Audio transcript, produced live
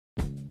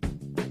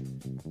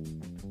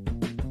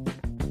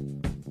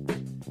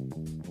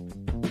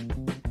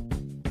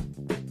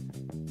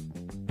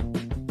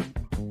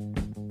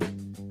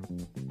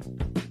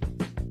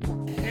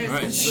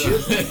right,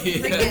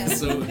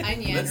 so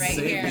onion let's right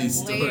save here.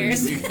 these Layers.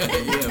 stories.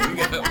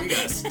 We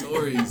got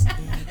stories.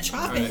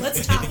 Chop All it. right.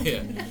 Let's talk.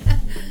 Yeah.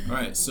 All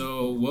right,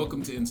 so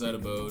welcome to Inside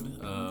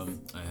Abode.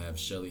 I have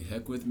Shelley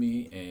Heck with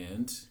me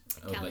and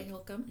Callie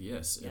Holcomb.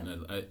 Yes, yep.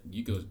 And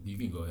you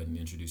can go ahead and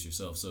introduce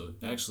yourself. So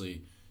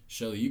actually,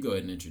 Shelley, you go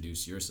ahead and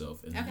introduce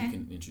yourself, and then you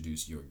can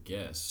introduce your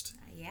guest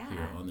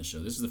here on the show.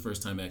 This is the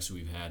first time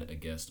actually we've had a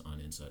guest on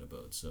Inside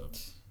Abode. So,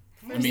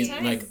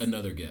 like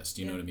another guest,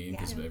 you know what I mean?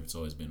 Because it's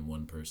always been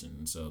one person,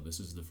 and so this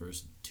is the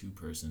first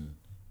two-person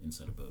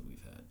Inside Abode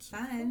we've had. So.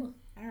 Fun. Cool.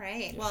 All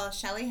right. Yeah. Well,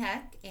 Shelley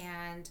Heck,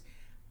 and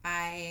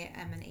I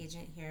am an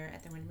agent here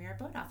at the Windermere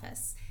Boat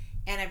Office.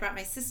 And I brought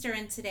my sister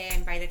in today. I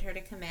invited her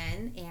to come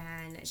in,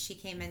 and she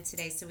came in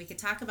today so we could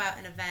talk about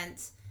an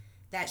event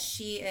that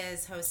she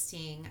is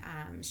hosting.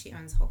 She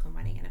owns Holcomb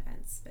Wedding and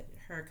Events, but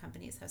her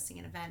company is hosting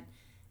an event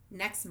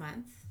next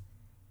month.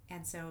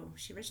 And so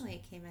she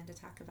originally came in to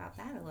talk about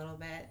that a little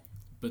bit.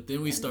 But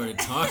then we started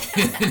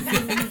talking,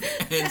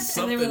 and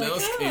something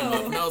else came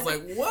up, and I was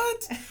like,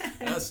 what?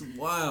 That's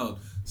wild.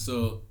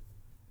 So,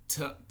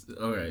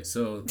 all right,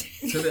 so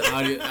to the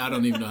audience, I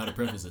don't even know how to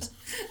preface this.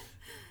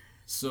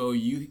 So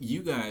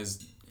you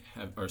guys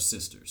are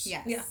sisters.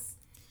 Yes. Yeah.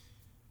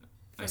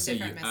 I say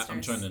you.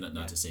 I'm trying to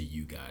not to say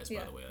you guys.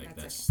 By the way, like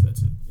that's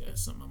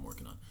something I'm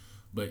working on.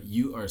 But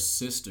you are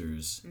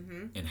sisters,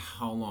 and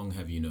how long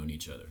have you known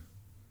each other?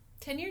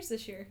 10 years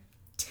this year.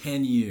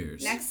 10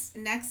 years.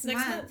 Next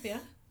month. Yeah.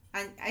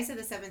 I said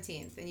the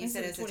 17th, and you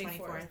said it's the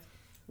 24th.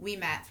 We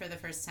met for the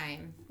first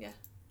time. Yeah.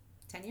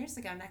 10 years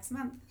ago. Next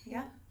month.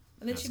 Yeah.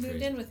 And then she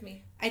moved in with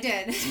me. I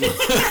did.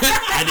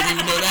 I didn't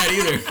even know that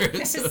either.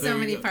 There's so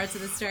many parts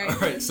of the story. All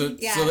right, so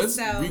let's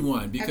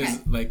rewind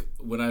because like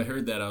when I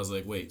heard that I was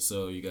like, wait,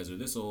 so you guys are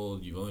this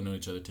old, you've only known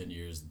each other 10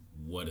 years.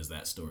 What is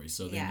that story?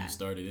 So then you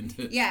started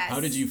into how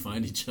did you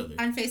find each other?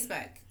 On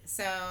Facebook.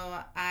 So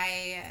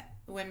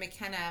when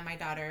McKenna, my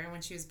daughter,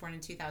 when she was born in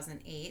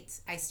 2008,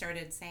 I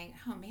started saying,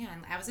 oh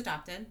man, I was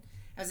adopted.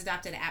 I was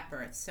adopted at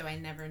birth, so I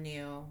never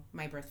knew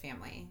my birth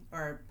family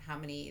or how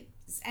many.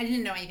 I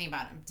didn't know anything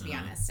about them, to be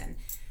honest.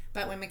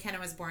 But when McKenna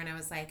was born, I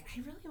was like,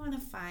 I really want to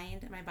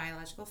find my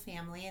biological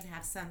family and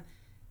have some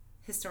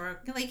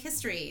historical,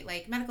 history,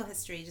 medical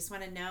history. Just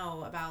want to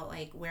know about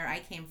where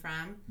I came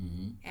from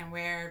and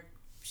where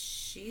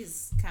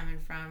she's coming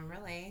from,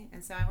 really.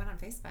 And so I went on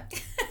Facebook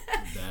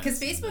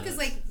because Facebook is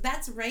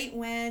that's right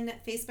when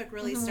Facebook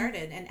really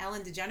started, and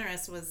Ellen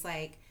DeGeneres was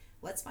like,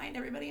 let's find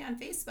everybody on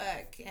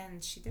Facebook,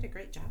 and she did a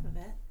great job of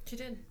it. She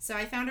did. So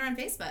I found her on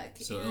Facebook.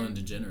 So Ellen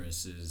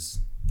DeGeneres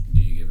is. Do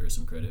you give her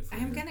some credit for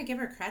I'm going to give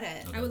her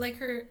credit. Okay. I would like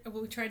her.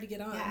 We tried to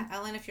get on. Yeah,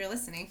 Ellen, if you're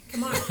listening.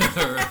 Come on.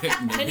 Right,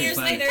 10 years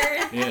later.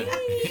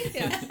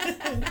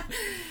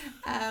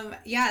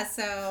 Yeah.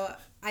 So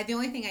the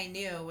only thing I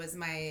knew was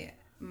my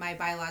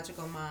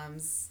biological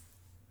mom's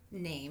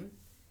name.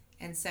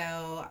 And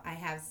so I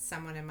have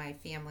someone in my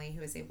family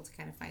who was able to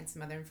kind of find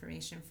some other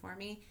information for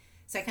me.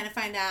 So I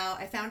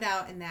found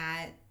out in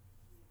that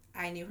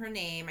I knew her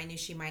name. I knew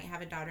she might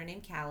have a daughter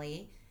named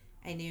Callie.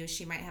 I knew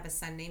she might have a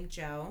son named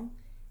Joe,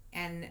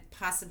 and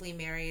possibly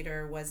married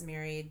or was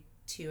married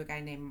to a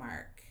guy named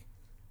Mark.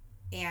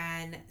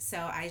 And so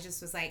I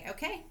just was like,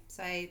 okay.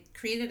 So I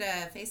created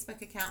a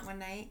Facebook account one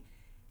night,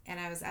 and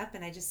I was up,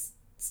 and I just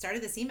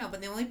started this email. But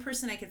the only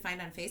person I could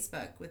find on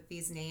Facebook with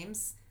these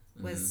names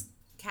was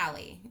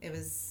Callie. It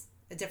was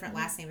a different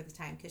last name at the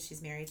time because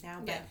she's married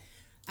now. But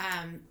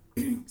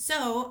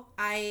so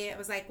I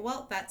was like,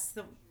 well,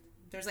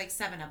 there's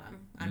 7 of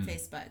them on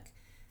Facebook.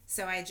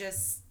 So I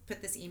just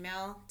put this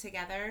email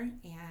together,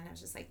 and I was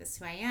just like, this is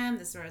who I am,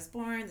 this is where I was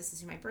born, this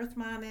is who my birth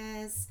mom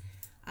is.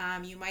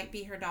 You might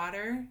be her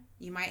daughter.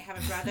 You might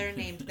have a brother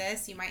named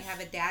this. You might have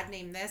a dad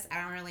named this.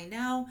 I don't really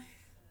know.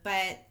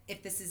 But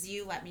if this is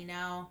you, let me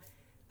know.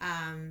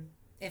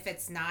 If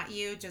it's not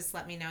you, just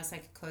let me know so I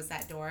could close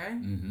that door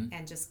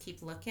and just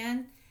keep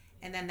looking.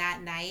 And then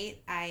that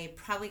night, I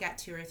probably got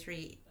 2 or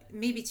 3,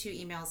 maybe 2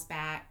 emails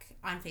back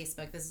on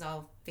Facebook. This is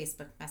all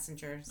Facebook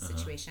Messenger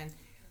situation.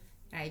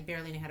 I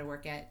barely knew how to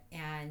work it,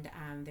 and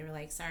they were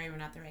like, sorry, we're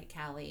not the right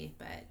Callie,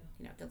 but,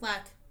 good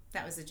luck.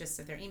 That was the gist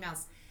of their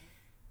emails.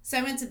 So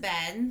I went to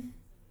bed,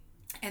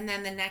 and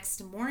then the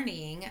next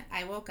morning,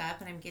 I woke up,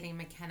 and I'm getting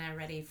McKenna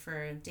ready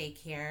for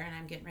daycare, and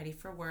I'm getting ready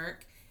for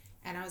work,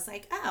 and I was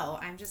like, oh,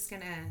 I'm just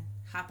going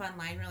to hop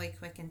online really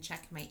quick and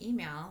check my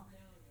email,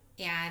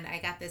 and I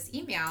got this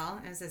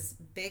email. It was this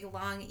big,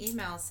 long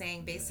email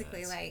saying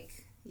basically,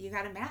 you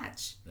got a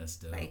match. That's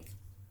dope.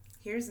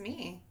 Here's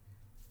me.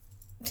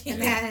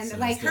 And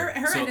then, her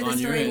end of the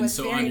story was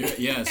so on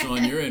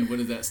your end, what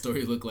did that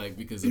story look like?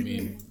 Because,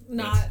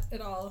 not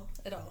at all.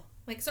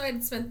 So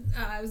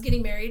I was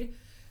getting married,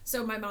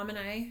 so my mom and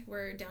I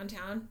were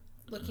downtown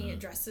looking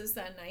at dresses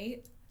that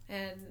night,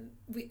 and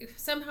we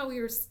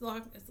were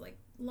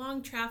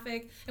long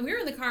traffic, and we were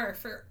in the car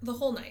for the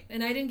whole night,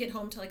 and I didn't get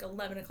home till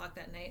 11 o'clock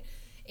that night,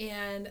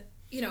 and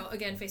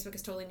again, Facebook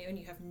is totally new and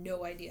you have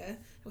no idea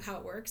how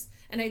it works.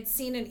 And I'd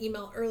seen an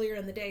email earlier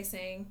in the day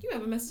saying, you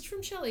have a message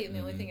from Shelley. And the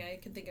only thing I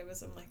can think of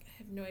is, I'm like, I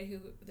have no idea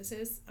who this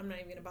is. I'm not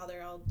even going to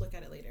bother. I'll look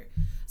at it later.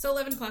 So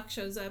 11 o'clock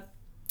shows up.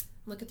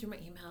 I'm looking through my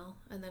email,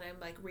 and then I'm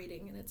like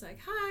reading, and it's like,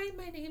 hi,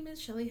 my name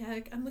is Shelley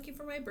Heck. I'm looking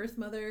for my birth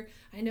mother.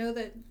 I know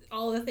that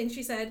all the things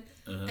she said.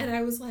 And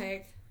I was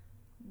like,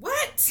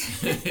 what?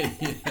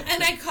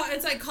 And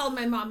I called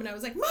my mom, and I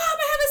was like, Mom,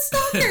 I have a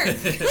stalker.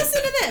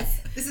 Listen to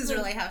this. This is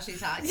really how she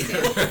talks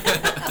too.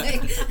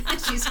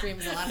 She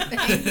screams a lot of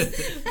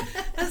things.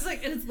 I was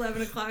like, and it's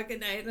 11 o'clock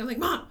at night, and I'm like,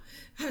 Mom,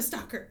 I have a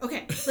stalker.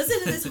 Okay, listen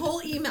to this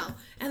whole email.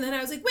 And then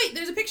I was like, wait,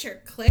 there's a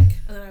picture. Click.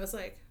 And then I was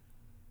like,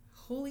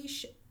 holy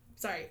shit.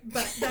 Sorry,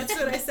 but that's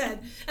what I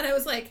said. And I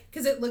was like,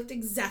 because it looked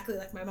exactly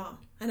like my mom.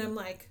 And I'm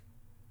like,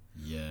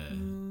 yeah,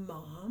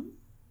 Mom?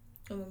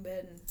 And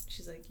then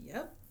she's like,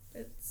 yep,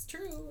 it's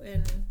true.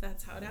 And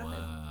that's how it happened.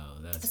 Wow,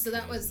 that's so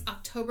crazy. That was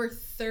October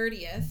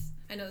 30th.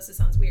 I know this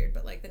sounds weird,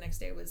 but like the next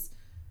day was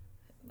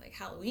like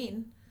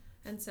Halloween.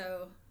 And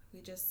so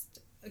we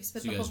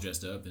spent so you guys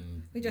dressed up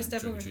and we dressed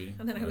up and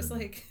then I was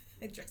like,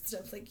 I dressed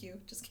up like you.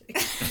 Just kidding.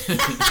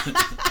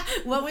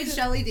 What would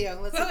Shelley do?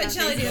 What would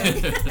Shelley do?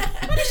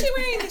 What is she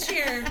wearing this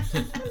year?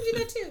 I'm going to do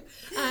that too.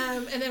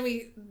 And then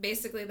we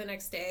basically the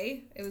next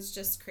day, it was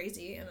just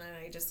crazy. And then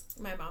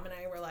my mom and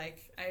I were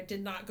like, I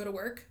did not go to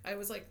work. I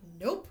was like,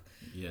 nope.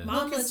 Yeah.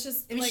 Mom, let's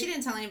just. She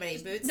didn't tell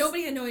anybody. Boots.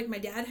 Nobody had no idea. My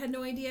dad had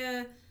no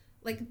idea.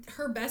 Like,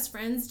 her best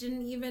friends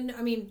didn't even,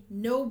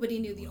 nobody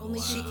knew. The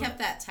only She kept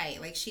that tight.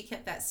 Like, she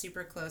kept that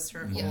super close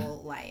her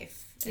whole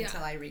life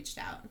until I reached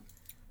out.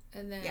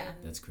 And then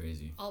that's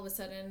crazy. All of a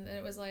sudden,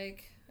 it was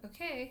like,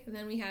 okay. And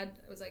then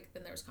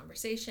then there was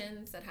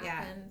conversations that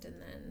happened, and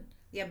then...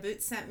 Yeah,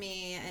 Boots sent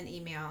me an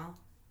email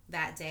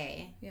that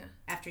day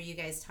after you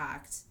guys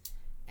talked,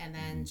 and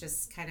then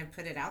just kind of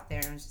put it out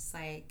there. I was just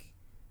like,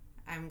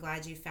 I'm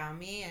glad you found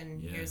me,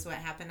 and here's what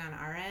happened on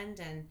our end,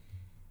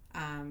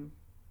 and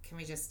can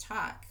we just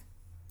talk?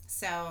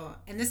 So,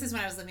 and this is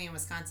when I was living in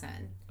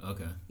Wisconsin.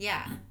 Okay.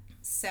 Yeah.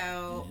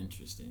 So...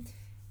 Interesting.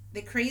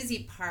 The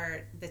crazy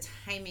part, the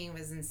timing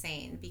was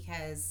insane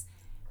because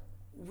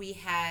we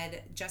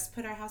had just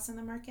put our house on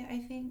the market, I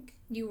think.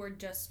 You were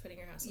just putting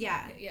your house on the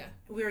market. Yeah.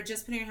 We were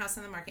just putting our house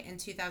on the market in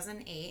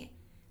 2008.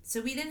 So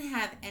we didn't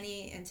have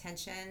any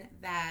intention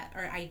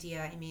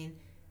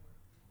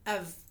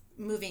of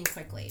moving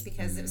quickly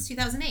because it was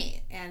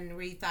 2008 and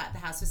we thought the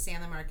house would stay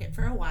on the market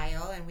for a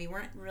while and we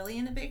weren't really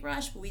in a big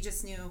rush, but we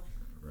just knew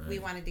we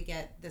wanted to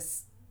get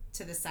this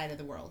to this side of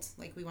the world.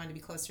 Like we wanted to be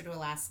closer to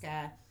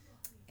Alaska.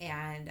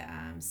 And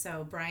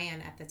so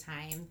Brian at the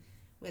time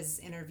was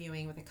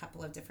interviewing with a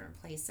couple of different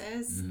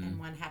places, and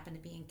one happened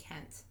to be in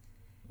Kent.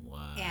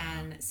 Wow.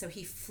 And so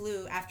he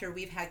flew after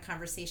we've had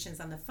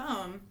conversations on the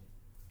phone,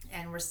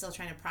 and we're still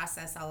trying to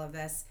process all of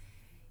this.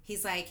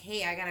 He's like,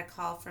 hey, I got a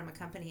call from a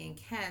company in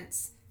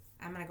Kent.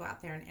 I'm going to go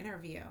out there and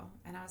interview.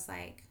 And I was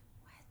like,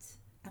 what?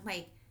 I'm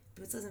like,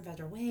 Boots lives in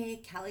Federal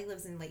Way. Kelly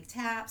lives in Lake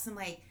Tapps. I'm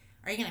like,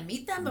 are you going to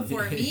meet them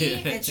before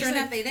me? And sure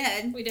enough, they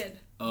did. We did.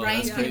 Oh,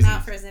 Brian came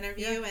out for his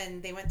interview,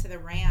 and they went to the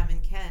Ram in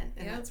Kent,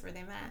 and that's where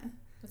they met.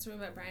 That's where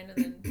we met Brian, and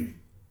then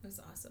it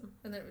was awesome.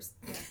 And then it was,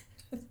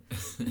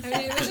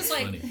 it was just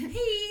like,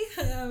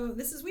 hey,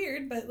 this is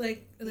weird, but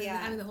like, and then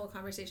having the whole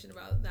conversation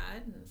about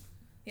that, and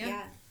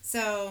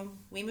So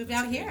we moved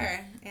out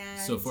here, and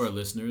so for our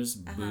listeners,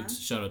 Boots,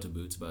 shout out to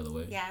Boots, by the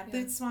way. Yeah,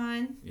 Boots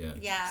Swan.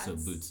 Yeah. So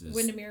Boots is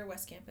Windermere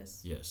West Campus.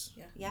 Yes.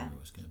 Yeah.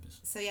 West Campus.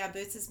 So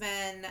Boots has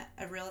been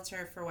a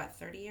realtor for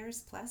 30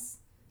 years plus.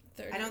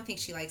 30. I don't think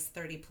she likes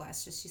 30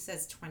 plus. Just she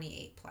says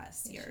 28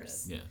 plus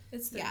years. Yeah.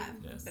 It's 30. Yeah.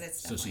 But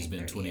it's so she's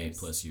been 28 years.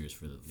 plus years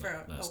for the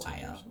last a while, 10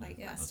 years. like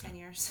last 10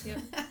 years. Yep.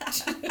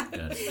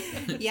 Got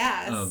it.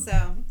 Yeah.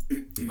 So.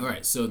 All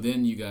right. So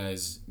then you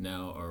guys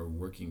now are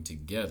working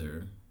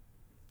together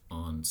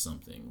on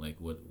something. Like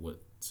what?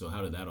 So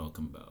how did that all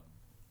come about?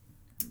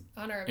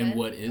 On our event. And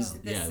what is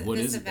what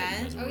is it that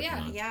you guys are working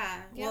on?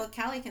 Yeah. Well,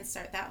 Callie can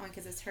start that one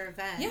because it's her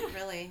event. Yeah.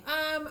 Really.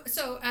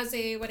 So as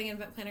a wedding and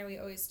event planner, we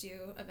always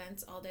do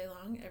events all day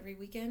long, every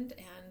weekend,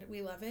 and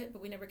we love it,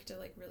 but we never get to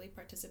like really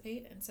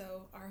participate. And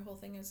so our whole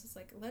thing is just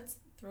like, let's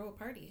throw a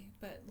party,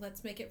 but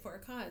let's make it for a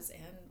cause,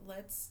 and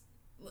let's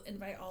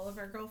invite all of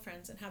our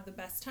girlfriends and have the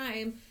best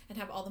time and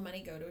have all the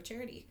money go to a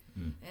charity.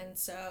 And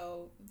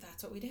so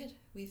that's what we did.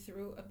 We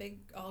threw a big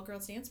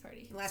all-girls dance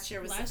party. Last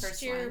year was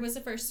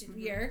the first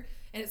year,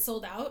 and it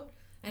sold out,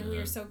 and we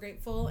were so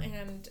grateful,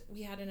 and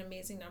we had an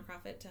amazing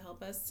nonprofit to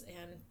help us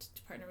and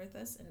to partner with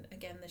us. And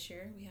again, this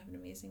year we have an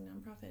amazing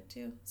nonprofit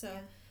too. So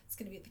it's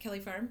going to be at the Kelly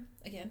Farm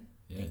again.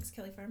 Thanks,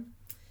 Kelly Farm.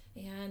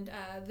 And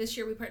this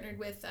year we partnered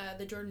with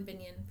the Jordan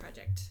Binion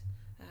Project,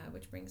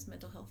 which brings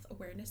mental health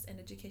awareness and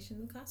education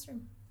in the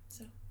classroom.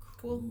 So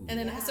cool. And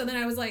then so then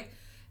I was like,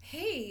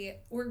 hey,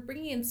 we're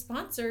bringing in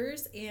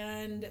sponsors,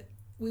 and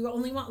we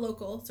only want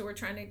local, so we're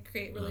trying to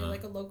create really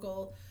like a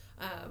local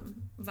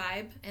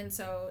vibe. And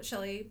so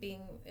Shelley,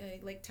 being a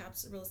Lake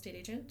Tapps real estate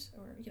agent,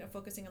 or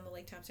focusing on the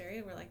Lake Tapps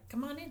area, we're like,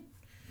 come on in.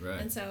 Right.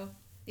 And so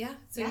Yeah.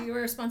 So you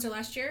were a sponsor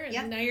last year,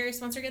 and now you're a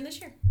sponsor again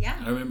this year. Yeah.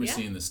 I remember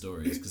seeing the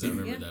stories because I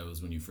remember that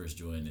was when you first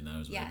joined, and I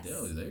was like,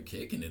 "Oh, they're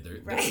kicking it. They're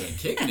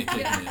kicking it.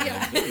 Yeah.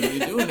 Like, they're really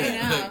doing it."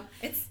 I know. Like,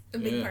 it's a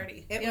big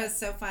party. It was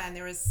so fun.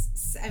 There was,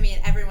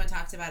 everyone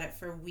talked about it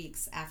for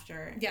weeks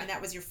after. Yeah. And that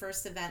was your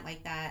first event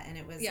like that, and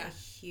it was a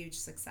huge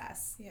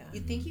success. Yeah.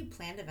 You'd think you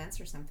planned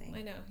events or something.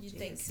 I know. You'd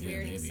think.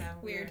 Weird. Maybe. So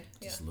weird.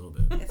 Just a little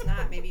bit. If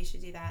not, maybe you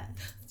should do that.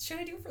 Should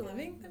I do it for a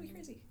living? That'd be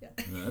crazy. Yeah.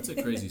 No, that's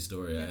a crazy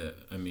story.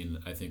 I mean,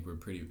 I think we're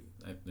pretty.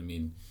 I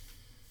mean,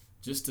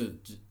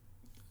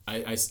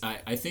 I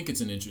think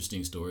it's an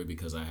interesting story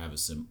because I have a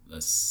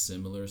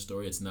similar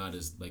story. It's not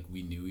as like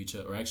we knew each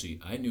other, or actually,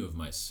 I knew of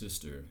my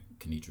sister,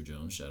 Kenitra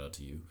Jones. Shout out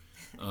to you.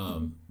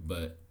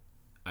 But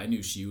I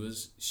knew she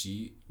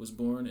was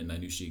born, and I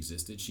knew she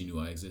existed. She knew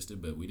I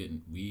existed, but we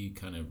didn't. We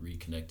kind of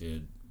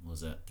reconnected. What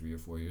was that 3 or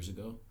 4 years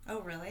ago? Oh,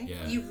 really?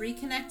 Yeah. You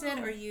reconnected,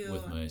 or you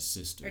with my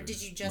sister? Or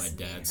did you just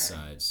my dad's meet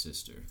her? side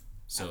sister?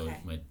 So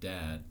my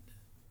dad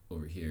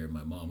over here,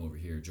 my mom over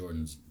here.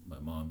 Jordan's my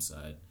mom's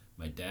side.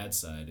 My dad's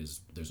side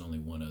there's only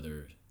one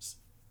other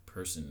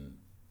person,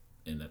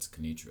 and that's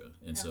Kenitra.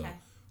 And so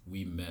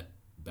we met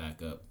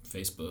back up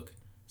Facebook.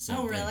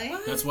 Oh, really?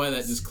 What? That's why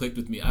that just clicked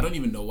with me. I don't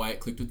even know why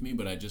it clicked with me,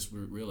 but I just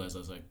realized I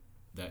was like,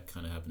 that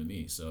kind of happened to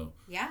me. So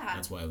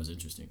that's why it was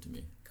interesting to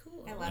me.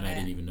 Cool. I love and I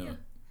didn't even know it.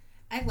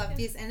 I love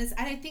these, and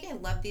I think I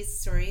love these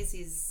stories.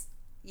 These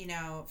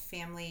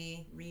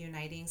family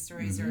reuniting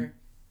stories or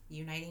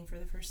uniting for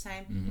the first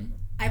time. Mm-hmm.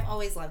 I've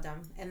always loved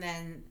them, and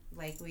then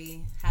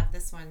we have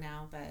this one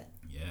now, but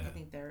I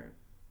think they're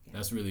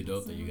that's really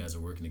dope that you guys are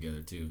working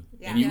together too.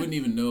 And you wouldn't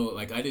even know,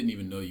 I didn't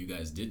even know you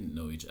guys didn't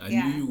know each other. I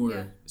knew you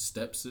were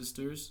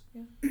stepsisters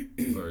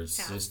or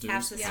sisters,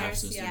 half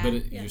sisters,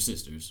 but you're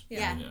sisters.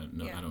 I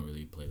don't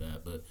really play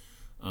that, but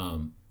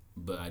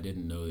I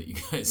didn't know that you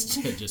guys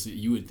just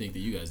you would think that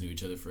you guys knew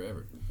each other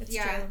forever. It's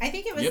true. I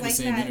think it was you have the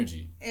same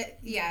energy. I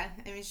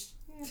mean.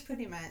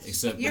 Pretty much.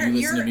 Except when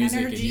you listen to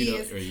music and you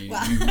don't, or you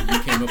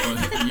came up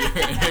on your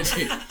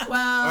energy.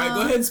 Well, all right,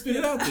 go ahead and spit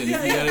it out then.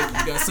 If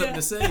you got something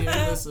to say,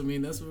 that's what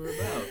we're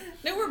about.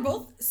 No, we're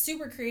both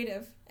super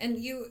creative, and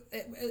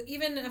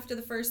even after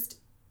the first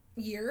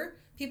year,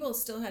 people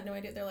still had no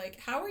idea. They're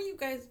like, "How are you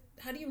guys?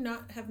 How do you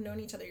not have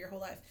known each other your whole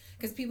life?"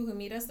 Because people who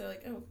meet us, they're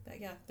like, "Oh,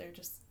 they're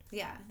just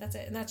that's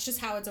it," and that's just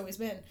how it's always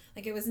been.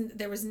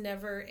 There was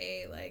never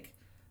a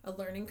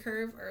learning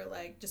curve or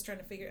just trying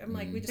to figure. I'm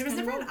like, we just there was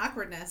never an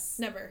awkwardness.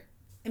 Never.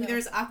 I mean, there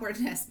was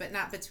awkwardness, but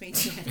not between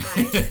you and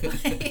I.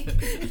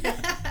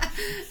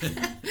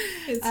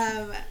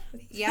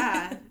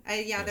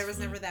 There was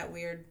never that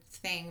weird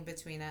thing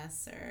between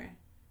us, or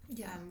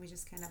we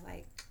just kind of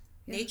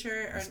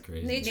nature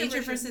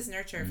versus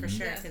nurture for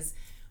sure, because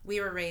we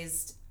were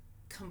raised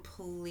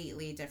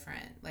completely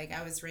different.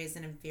 I was raised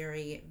in a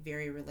very,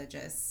 very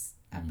religious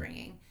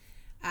upbringing.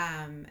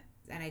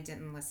 And I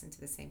didn't listen to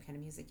the same kind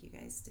of music you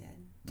guys did.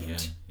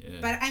 Yeah.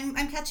 But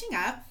I'm catching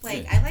up.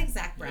 I like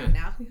Zach Brown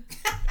now.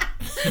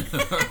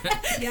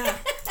 Yeah.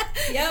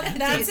 Yep,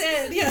 that's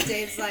it. Yeah.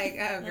 Dave's like,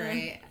 oh,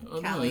 great.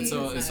 Oh, no, it's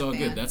all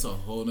good. That's a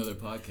whole nother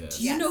podcast.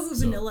 Do you know who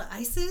Vanilla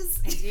Ice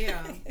is? I do.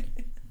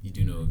 You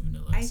do know who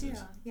Vanilla Ice is?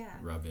 I do, yeah.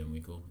 Rob Van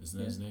Winkle, isn't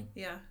that his name?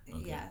 Yeah.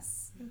 Okay.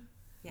 Yes.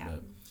 Yeah.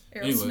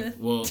 Aerosmith. Anyway,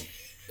 well,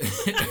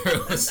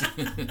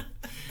 Aerosmith.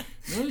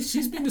 No,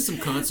 she's been to some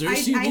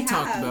concerts. We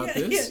talked about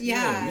this.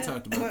 Yeah. We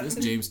talked about this.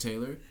 James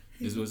Taylor.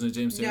 Wasn't it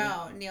James Taylor?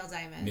 No, Neil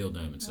Diamond. Neil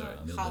Diamond, sorry.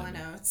 Hall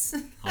 & Oates.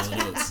 Hall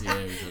 & Oates,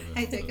 yeah.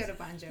 I did go to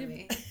Bon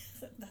Jovi.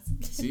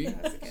 See?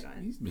 That was a good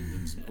one. He's been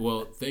doing some,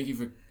 well, thank you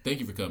for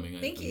coming.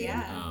 Thank you.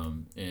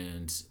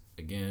 And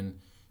again,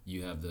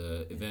 you have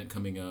the event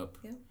coming up.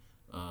 Yep.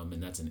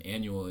 And that's an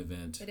annual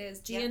event. It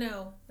is.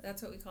 GNO.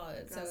 That's what we call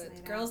it. It's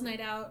Girls Night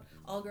Out,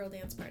 all-girl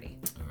dance party.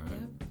 All right.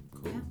 Yep.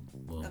 Cool. Yeah.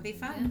 Well, it'll be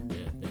fun.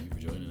 Yeah, thank you for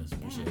joining us.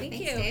 Appreciate it. Thank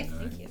you. Dave.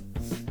 Thank you.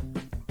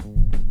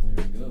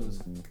 There it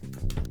goes.